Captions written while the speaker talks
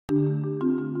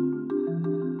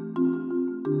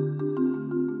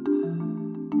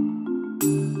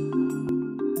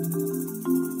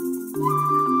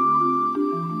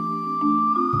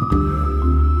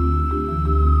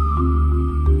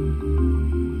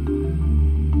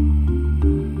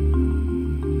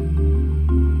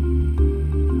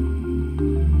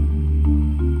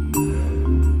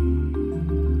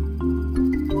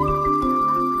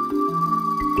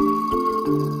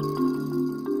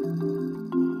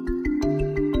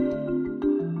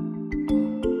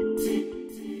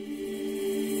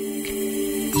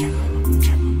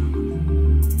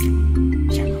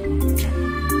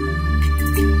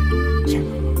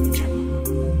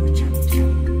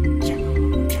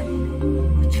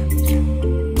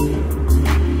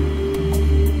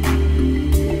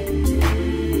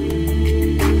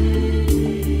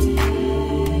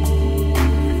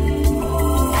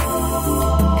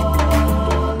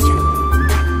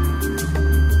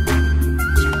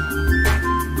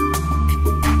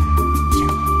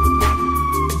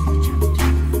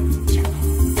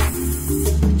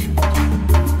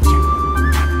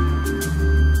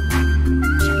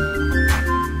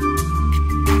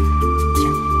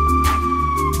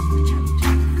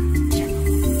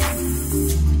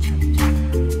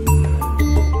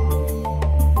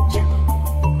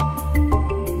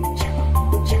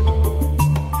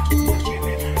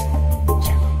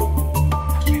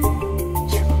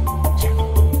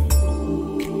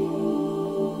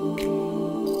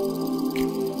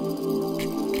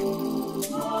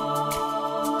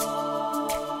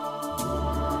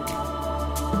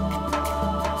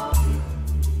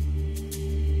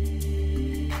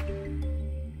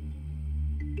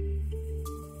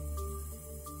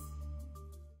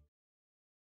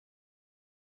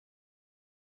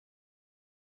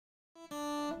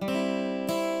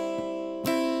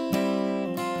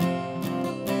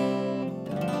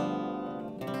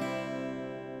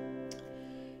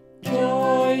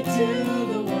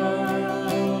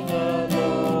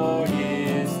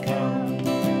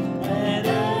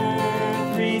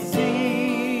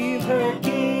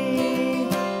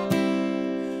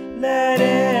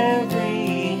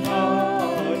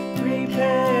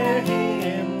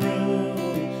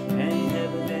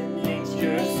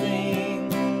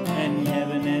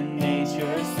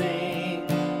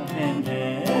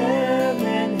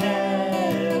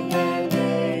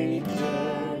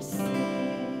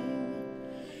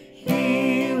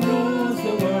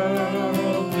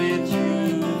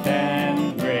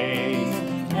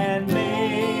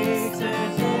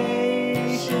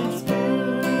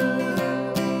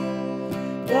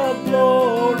the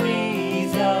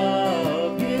glories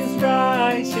of his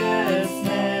righteousness,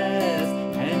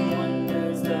 and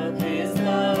wonders of his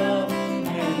love,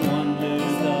 and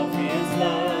wonders of his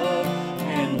love,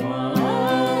 and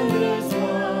wonders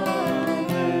of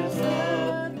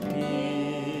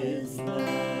his love.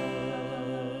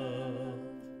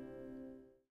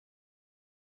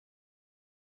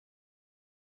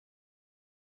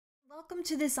 Welcome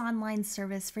to this online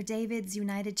service for David's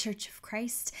United Church of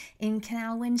Christ in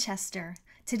Canal, Winchester.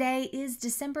 Today is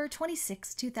December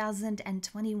 26,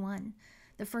 2021,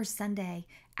 the first Sunday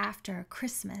after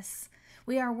Christmas.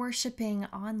 We are worshiping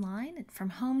online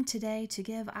from home today to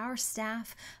give our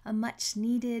staff a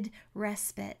much-needed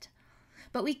respite.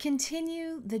 But we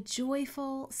continue the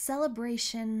joyful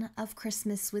celebration of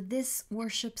Christmas with this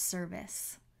worship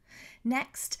service.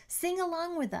 Next, sing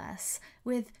along with us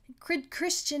with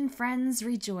Christian Friends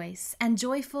Rejoice and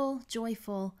Joyful,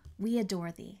 Joyful, We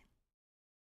Adore Thee.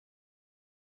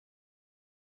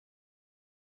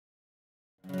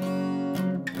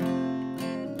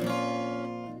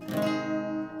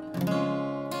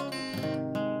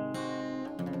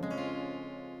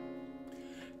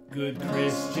 Good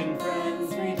Christian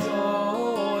friends,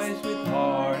 rejoice with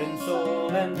heart and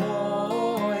soul and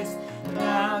voice.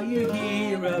 Now you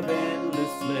hear of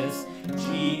endless bliss.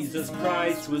 Jesus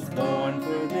Christ was born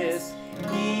for this.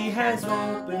 He has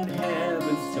opened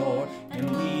heaven's door,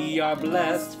 and we are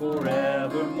blessed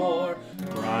forevermore.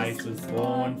 Christ was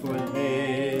born for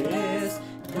this.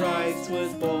 Christ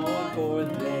was born for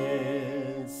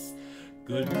this.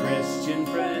 Good Christian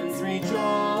friends,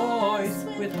 rejoice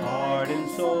with heart and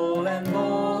soul and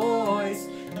voice.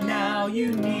 Now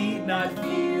you need not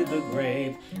fear the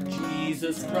grave.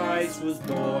 Jesus Christ was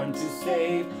born to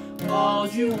save.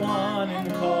 Calls you one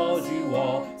and calls you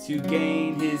all to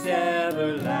gain his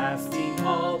everlasting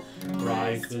all.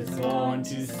 Christ was born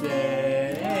to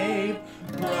save.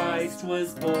 Christ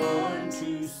was born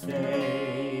to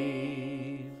save.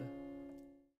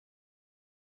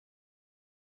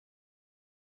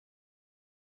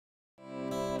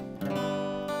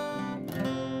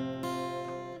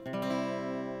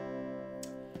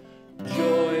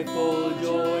 Joyful,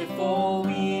 joyful,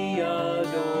 we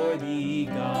adore thee,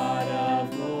 God of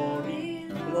glory,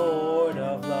 Lord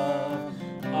of love.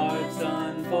 Hearts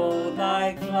unfold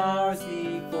like flowers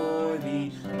before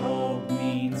thee,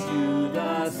 opening to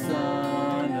the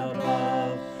sun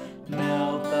above.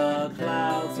 Melt the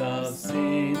clouds of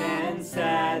sin and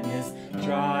sadness,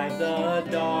 drive the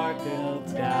dark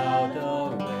of doubt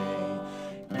away.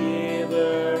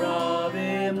 Giver of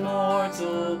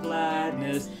immortal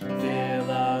gladness, fill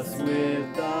us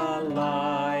with the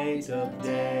light of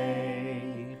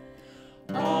day.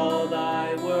 All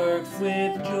thy works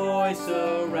with joy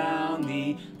surround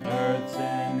thee, earth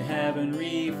and heaven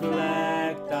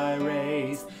reflect thy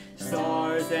rays.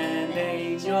 Stars and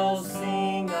angels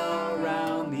sing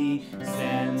around thee,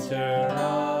 center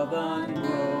of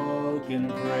unbroken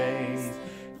praise.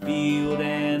 Field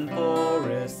and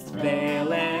forest,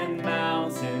 vale and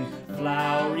mountain,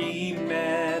 flowery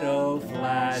meadow,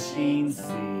 flashing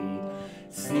sea,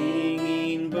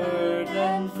 singing bird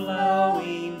and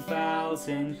flowing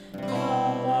fountain,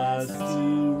 call us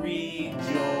to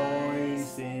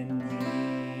rejoice in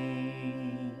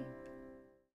thee.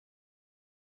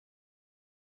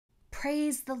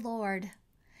 Praise the Lord.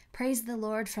 Praise the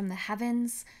Lord from the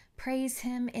heavens. Praise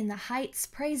him in the heights.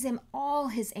 Praise him, all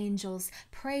his angels.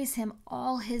 Praise him,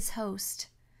 all his host.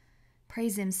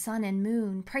 Praise him, sun and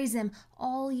moon. Praise him,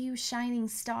 all you shining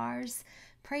stars.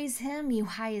 Praise him, you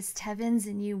highest heavens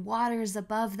and you waters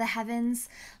above the heavens.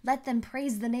 Let them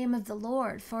praise the name of the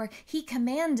Lord, for he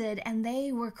commanded and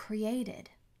they were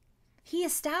created. He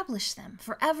established them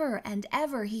forever and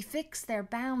ever. He fixed their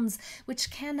bounds which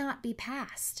cannot be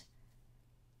passed.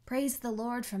 Praise the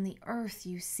Lord from the earth,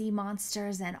 you sea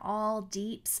monsters and all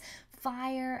deeps,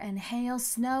 fire and hail,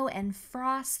 snow and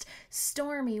frost,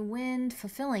 stormy wind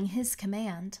fulfilling his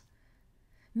command.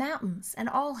 Mountains and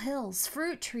all hills,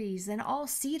 fruit trees and all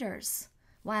cedars,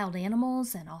 wild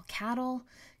animals and all cattle,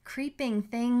 creeping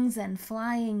things and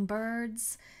flying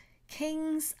birds,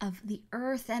 kings of the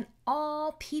earth and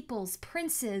all peoples,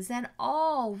 princes and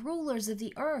all rulers of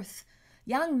the earth,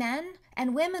 young men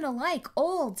and women alike,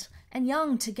 old and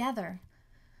young together.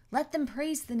 Let them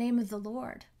praise the name of the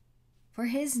Lord, for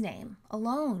his name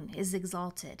alone is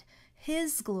exalted.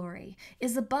 His glory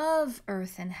is above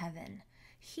earth and heaven.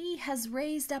 He has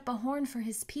raised up a horn for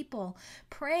his people,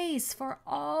 praise for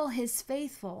all his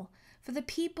faithful, for the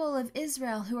people of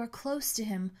Israel who are close to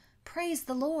him. Praise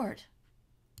the Lord.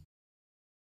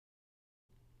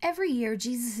 Every year,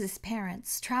 Jesus'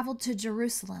 parents traveled to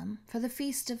Jerusalem for the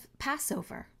feast of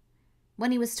Passover.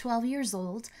 When he was 12 years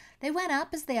old, they went up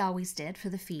as they always did for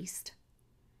the feast.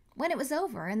 When it was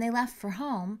over and they left for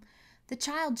home, the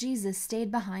child Jesus stayed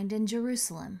behind in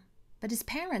Jerusalem, but his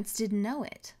parents didn't know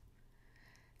it.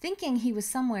 Thinking he was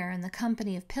somewhere in the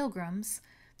company of pilgrims,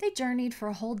 they journeyed for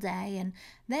a whole day and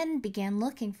then began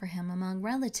looking for him among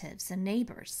relatives and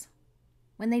neighbors.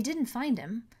 When they didn't find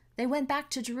him, they went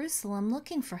back to Jerusalem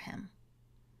looking for him.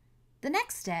 The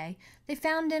next day, they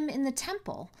found him in the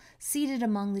temple, seated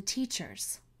among the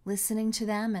teachers, listening to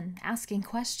them and asking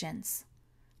questions.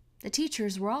 The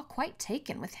teachers were all quite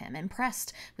taken with him,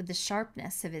 impressed with the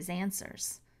sharpness of his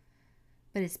answers.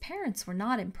 But his parents were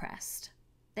not impressed.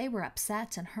 They were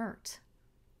upset and hurt.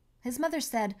 His mother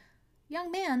said, "Young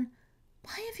man,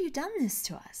 why have you done this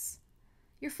to us?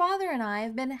 Your father and I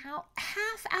have been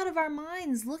half out of our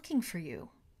minds looking for you."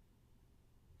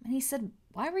 And he said,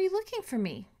 "Why were you looking for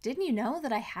me? Didn't you know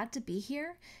that I had to be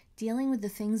here, dealing with the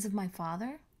things of my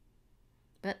father?"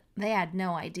 But they had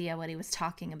no idea what he was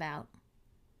talking about.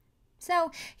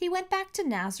 So he went back to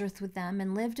Nazareth with them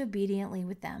and lived obediently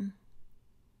with them.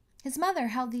 His mother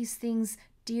held these things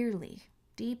dearly,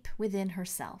 deep within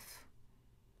herself.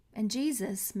 And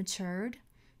Jesus matured,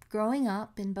 growing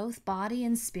up in both body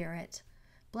and spirit,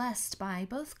 blessed by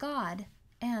both God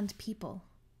and people.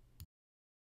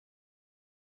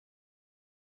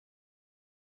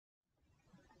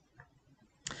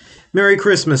 Merry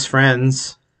Christmas,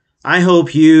 friends. I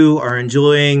hope you are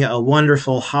enjoying a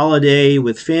wonderful holiday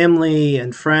with family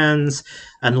and friends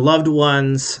and loved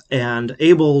ones and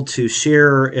able to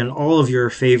share in all of your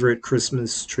favorite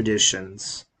Christmas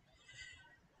traditions.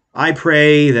 I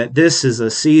pray that this is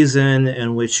a season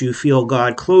in which you feel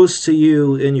God close to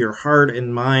you in your heart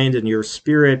and mind and your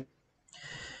spirit.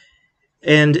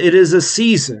 And it is a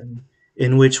season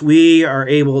in which we are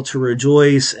able to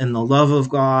rejoice in the love of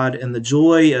God and the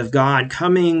joy of God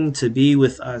coming to be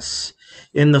with us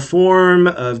in the form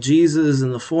of Jesus,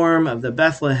 in the form of the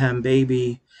Bethlehem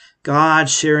baby, God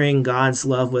sharing God's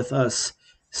love with us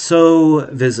so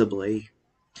visibly.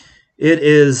 It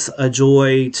is a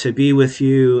joy to be with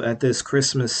you at this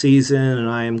Christmas season, and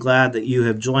I am glad that you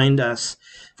have joined us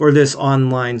for this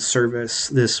online service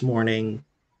this morning.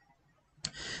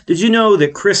 Did you know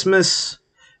that Christmas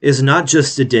is not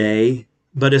just a day,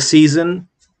 but a season?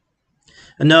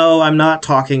 No, I'm not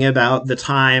talking about the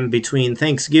time between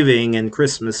Thanksgiving and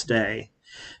Christmas Day,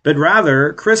 but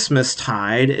rather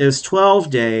Christmastide is 12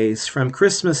 days from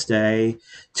Christmas Day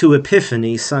to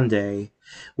Epiphany Sunday,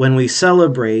 when we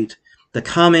celebrate the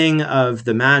coming of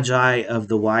the Magi, of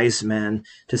the wise men,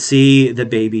 to see the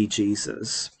baby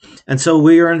Jesus. And so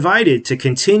we are invited to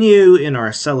continue in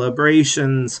our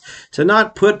celebrations, to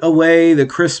not put away the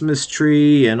Christmas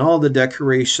tree and all the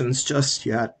decorations just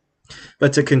yet,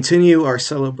 but to continue our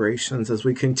celebrations as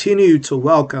we continue to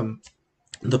welcome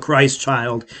the Christ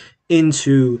child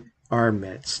into our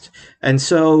midst. And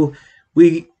so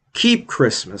we keep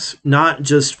Christmas not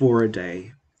just for a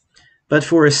day, but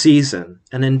for a season,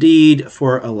 and indeed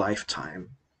for a lifetime.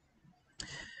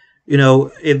 You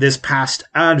know, in this past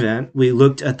Advent, we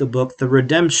looked at the book The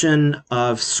Redemption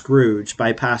of Scrooge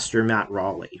by Pastor Matt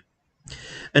Raleigh.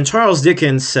 And Charles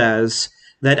Dickens says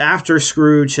that after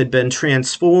Scrooge had been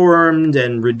transformed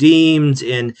and redeemed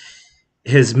in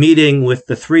his meeting with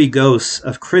the three ghosts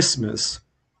of Christmas,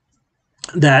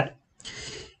 that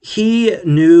he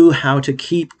knew how to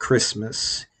keep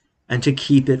Christmas and to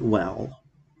keep it well.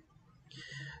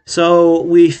 So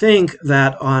we think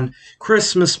that on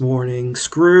Christmas morning,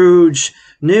 Scrooge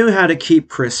knew how to keep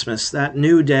Christmas, that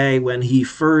new day when he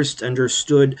first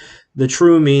understood the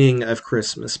true meaning of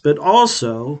Christmas. But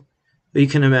also, we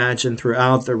can imagine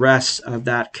throughout the rest of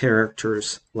that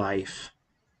character's life.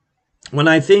 When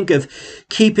I think of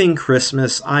keeping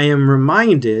Christmas, I am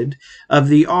reminded of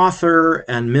the author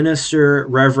and minister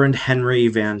Reverend Henry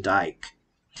Van Dyke.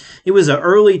 He was an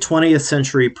early 20th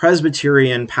century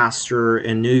Presbyterian pastor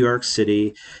in New York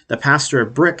City, the pastor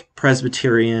of Brick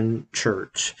Presbyterian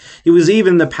Church. He was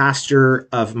even the pastor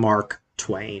of Mark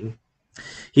Twain.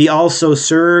 He also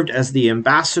served as the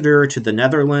ambassador to the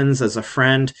Netherlands, as a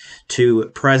friend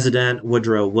to President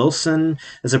Woodrow Wilson,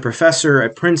 as a professor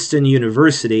at Princeton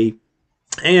University,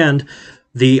 and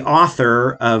the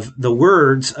author of the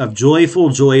words of Joyful,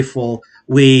 Joyful,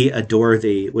 We Adore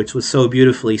Thee, which was so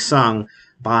beautifully sung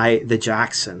by the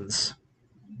Jacksons.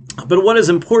 But what is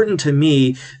important to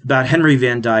me about Henry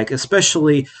Van Dyke,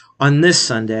 especially on this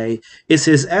Sunday, is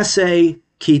his essay,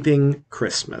 Keeping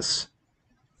Christmas.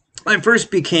 I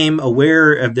first became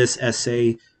aware of this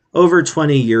essay over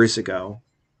 20 years ago.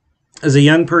 As a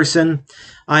young person,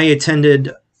 I attended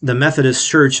the Methodist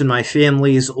church in my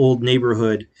family's old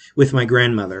neighborhood with my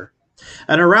grandmother.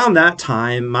 And around that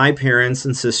time, my parents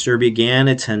and sister began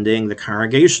attending the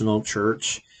Congregational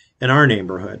Church in our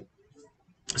neighborhood.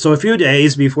 So a few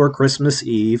days before Christmas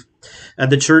Eve, at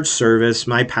the church service,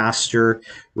 my pastor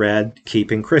read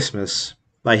Keeping Christmas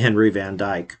by Henry Van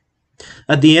Dyke.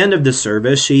 At the end of the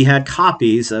service, she had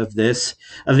copies of this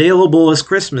available as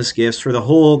Christmas gifts for the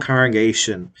whole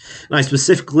congregation. And I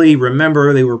specifically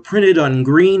remember they were printed on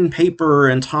green paper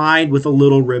and tied with a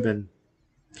little ribbon.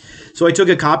 So I took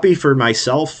a copy for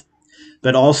myself,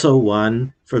 but also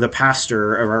one for the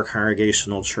pastor of our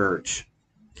congregational church.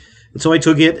 And so I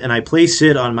took it and I placed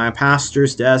it on my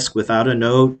pastor's desk without a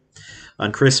note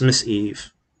on Christmas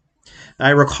Eve. I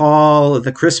recall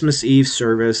the Christmas Eve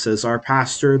service as our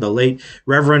pastor, the late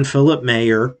Reverend Philip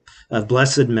Mayer of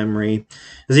blessed memory,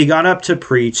 as he got up to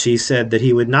preach, he said that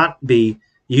he would not be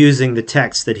using the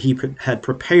text that he had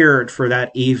prepared for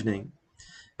that evening,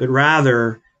 but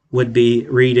rather would be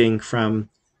reading from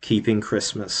Keeping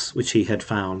Christmas, which he had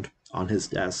found on his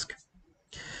desk.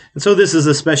 And so this is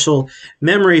a special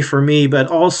memory for me, but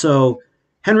also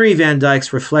Henry Van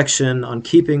Dyke's reflection on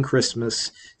keeping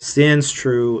Christmas stands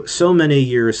true so many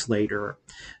years later.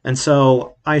 And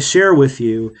so I share with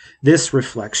you this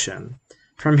reflection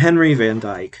from Henry Van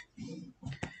Dyke.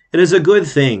 It is a good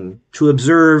thing to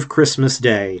observe Christmas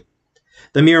Day,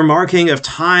 the mere marking of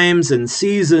times and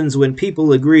seasons when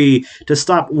people agree to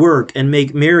stop work and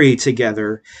make merry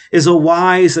together is a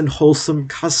wise and wholesome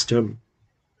custom.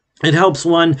 It helps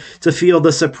one to feel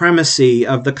the supremacy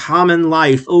of the common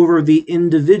life over the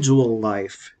individual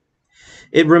life.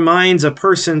 It reminds a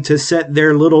person to set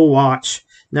their little watch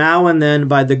now and then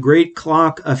by the great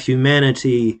clock of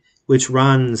humanity which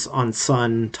runs on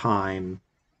sun time.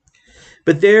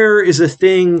 But there is a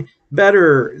thing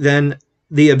better than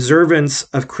the observance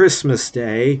of Christmas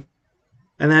Day,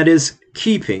 and that is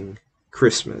keeping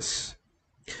Christmas.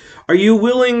 Are you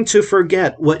willing to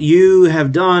forget what you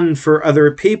have done for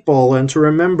other people and to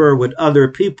remember what other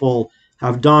people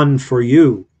have done for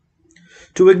you?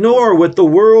 To ignore what the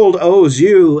world owes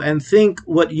you and think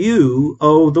what you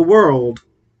owe the world?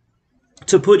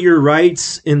 To put your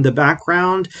rights in the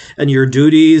background and your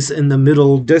duties in the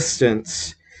middle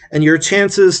distance, and your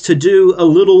chances to do a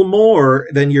little more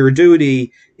than your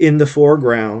duty in the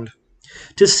foreground?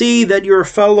 To see that your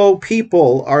fellow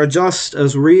people are just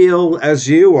as real as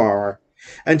you are,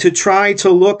 and to try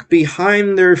to look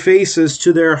behind their faces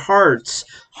to their hearts,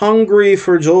 hungry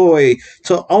for joy,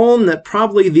 to own that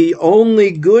probably the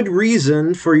only good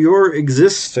reason for your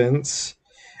existence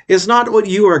is not what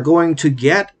you are going to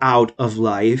get out of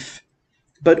life,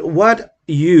 but what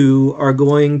you are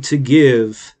going to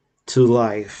give to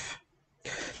life.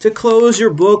 To close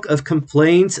your book of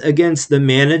complaints against the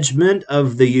management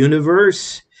of the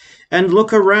universe and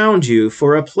look around you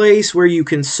for a place where you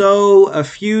can sow a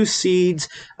few seeds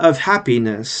of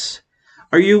happiness.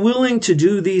 Are you willing to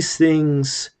do these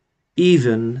things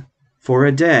even for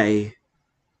a day?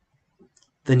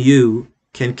 Then you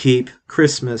can keep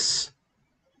Christmas.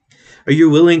 Are you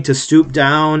willing to stoop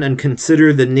down and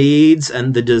consider the needs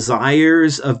and the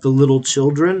desires of the little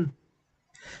children?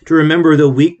 To remember the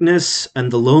weakness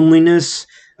and the loneliness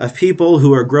of people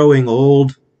who are growing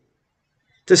old?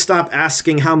 To stop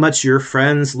asking how much your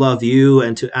friends love you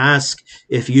and to ask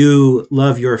if you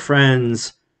love your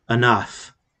friends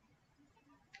enough?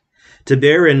 To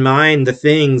bear in mind the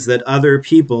things that other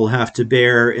people have to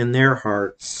bear in their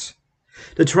hearts?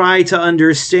 To try to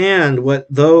understand what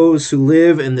those who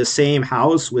live in the same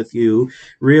house with you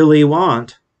really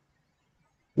want,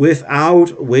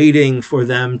 without waiting for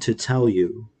them to tell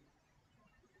you?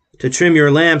 To trim your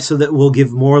lamp so that it will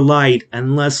give more light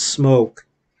and less smoke,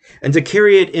 and to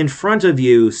carry it in front of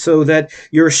you so that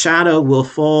your shadow will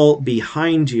fall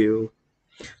behind you,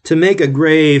 to make a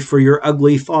grave for your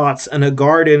ugly thoughts and a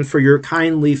garden for your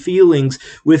kindly feelings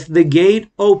with the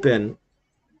gate open.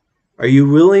 Are you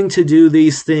willing to do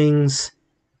these things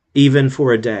even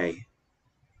for a day?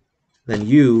 Then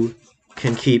you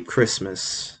can keep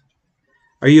Christmas.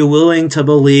 Are you willing to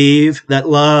believe that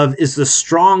love is the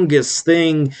strongest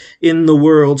thing in the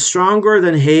world, stronger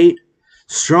than hate,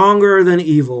 stronger than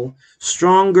evil,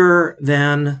 stronger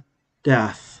than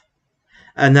death,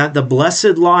 and that the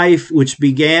blessed life which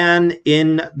began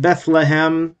in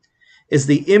Bethlehem is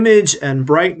the image and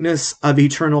brightness of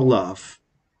eternal love?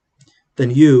 Then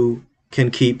you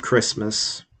can keep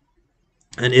Christmas.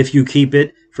 And if you keep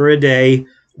it for a day,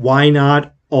 why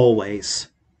not always?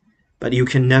 But you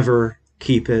can never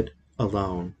keep it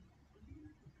alone.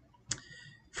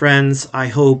 Friends, I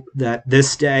hope that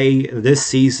this day, this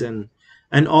season,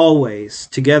 and always,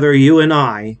 together you and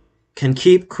I can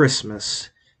keep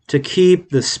Christmas, to keep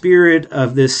the spirit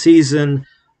of this season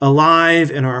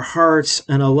alive in our hearts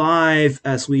and alive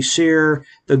as we share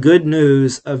the good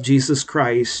news of Jesus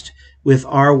Christ with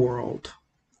our world.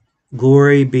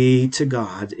 Glory be to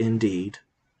God indeed.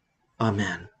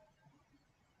 Amen.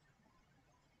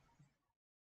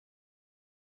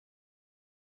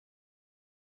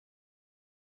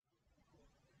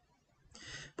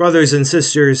 Brothers and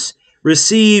sisters,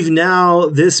 receive now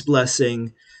this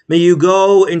blessing. May you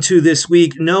go into this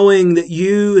week knowing that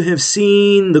you have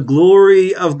seen the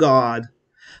glory of God,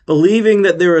 believing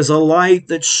that there is a light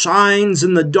that shines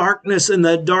in the darkness, and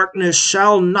the darkness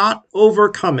shall not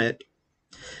overcome it.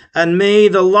 And may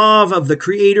the love of the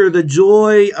Creator, the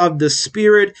joy of the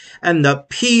Spirit, and the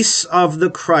peace of the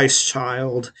Christ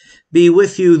child be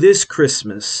with you this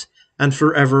Christmas and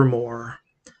forevermore.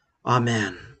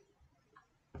 Amen.